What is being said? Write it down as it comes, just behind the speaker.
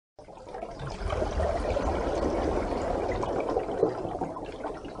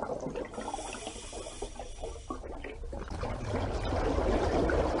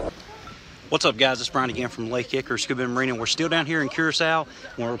What's up, guys? It's Brian again from LakeHickoryScuba and Marina. We're still down here in Curacao.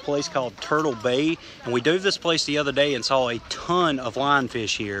 We're at a place called Turtle Bay, and we dove this place the other day and saw a ton of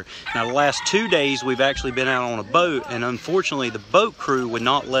lionfish here. Now, the last 2 days we've actually been out on a boat, and unfortunately the boat crew would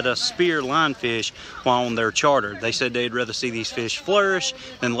not let us spear lionfish while on their charter. They said they'd rather see these fish flourish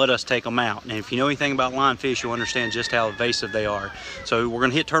than let us take them out. And if you know anything about lionfish, you'll understand just how evasive they are. So we're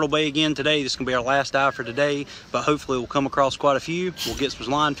going to hit Turtle Bay again today. This is going to be our last dive for today, but hopefully we'll come across quite a few. We'll get some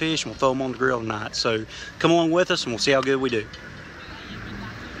lionfish and we'll throw them on the grill tonight. So come along with us and we'll see how good we do.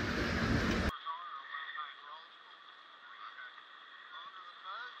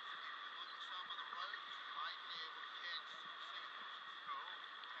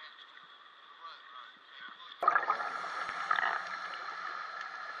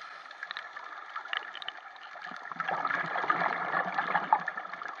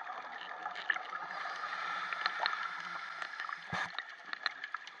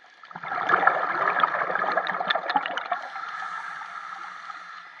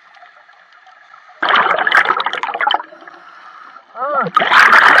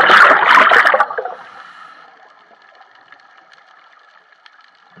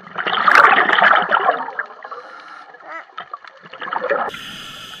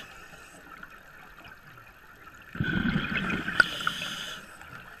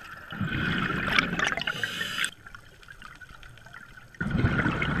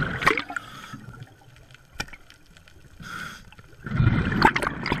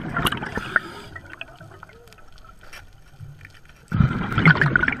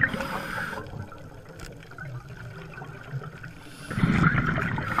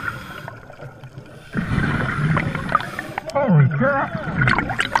 Holy crap!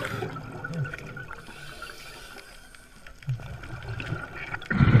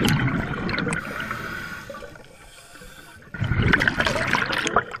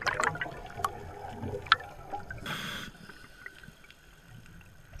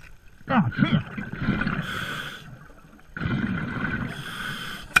 Oh, shit!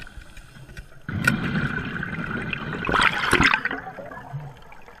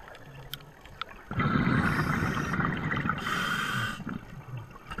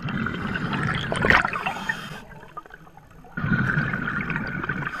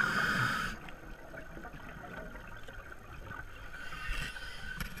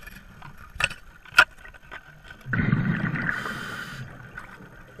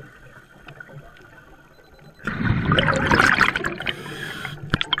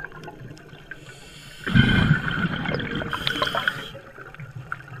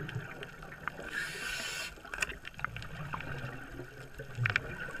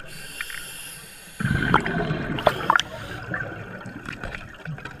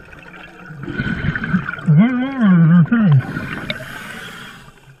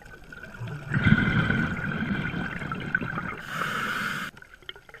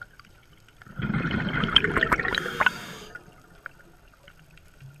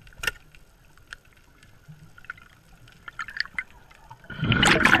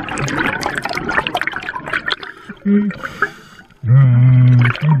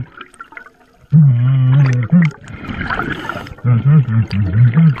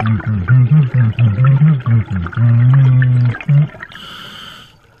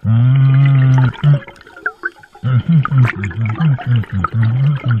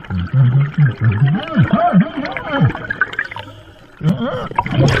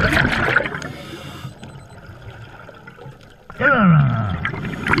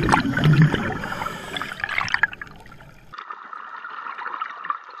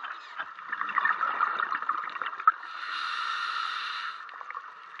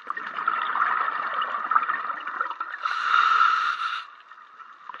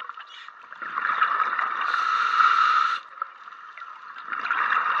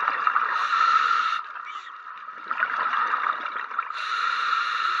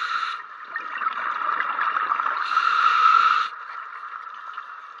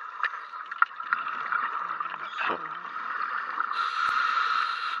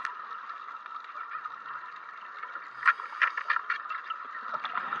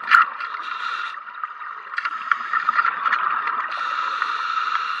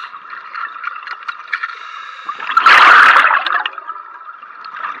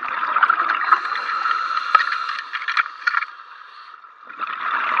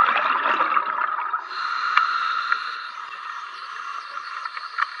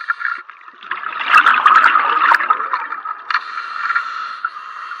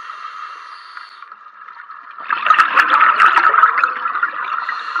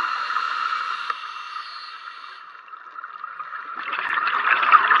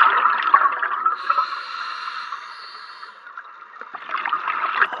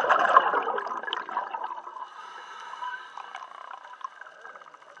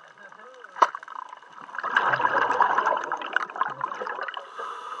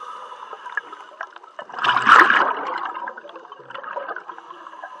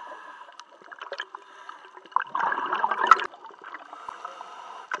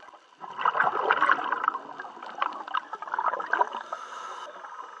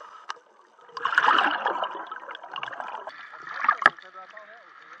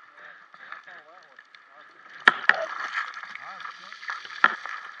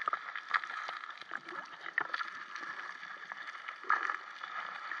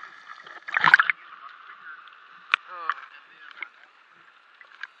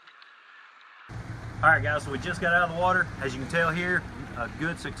 Alright guys, so we just got out of the water. As you can tell here, a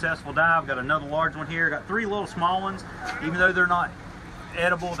good successful dive. Got another large one here. Got 3 little small ones. Even though they're not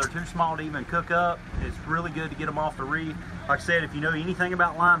edible, they're too small to even cook up. It's really good to get them off the reef. Like I said, if you know anything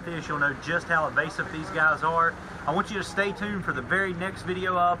about lionfish, you'll know just how evasive these guys are. I want you to stay tuned for the very next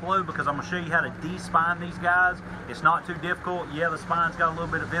video I upload, because I'm going to show you how to de-spine these guys. It's not too difficult. Yeah, the spine's got a little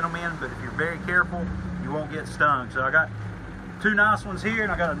bit of venom in, but if you're very careful, you won't get stung. So I got 2 nice ones here,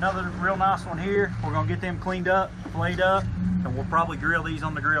 and I got another real nice one here. We're going to get them cleaned up, filleted up, and we'll probably grill these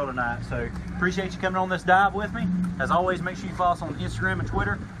on the grill tonight. So appreciate you coming on this dive with me. As always, make sure you follow us on Instagram and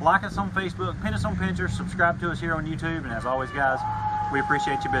Twitter, like us on Facebook, pin us on Pinterest, subscribe to us here on YouTube, and as always guys, we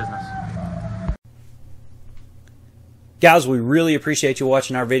appreciate your business. Guys, we really appreciate you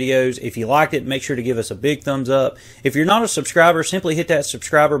watching our videos. If you liked it, make sure to give us a big thumbs up. If you're not a subscriber, simply hit that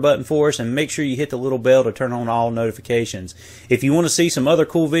subscriber button for us and make sure you hit the little bell to turn on all notifications. If you want to see some other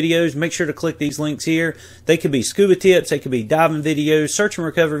cool videos, make sure to click these links here. They could be scuba tips, they could be diving videos, search and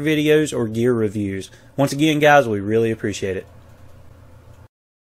recovery videos, or gear reviews. Once again, guys, we really appreciate it.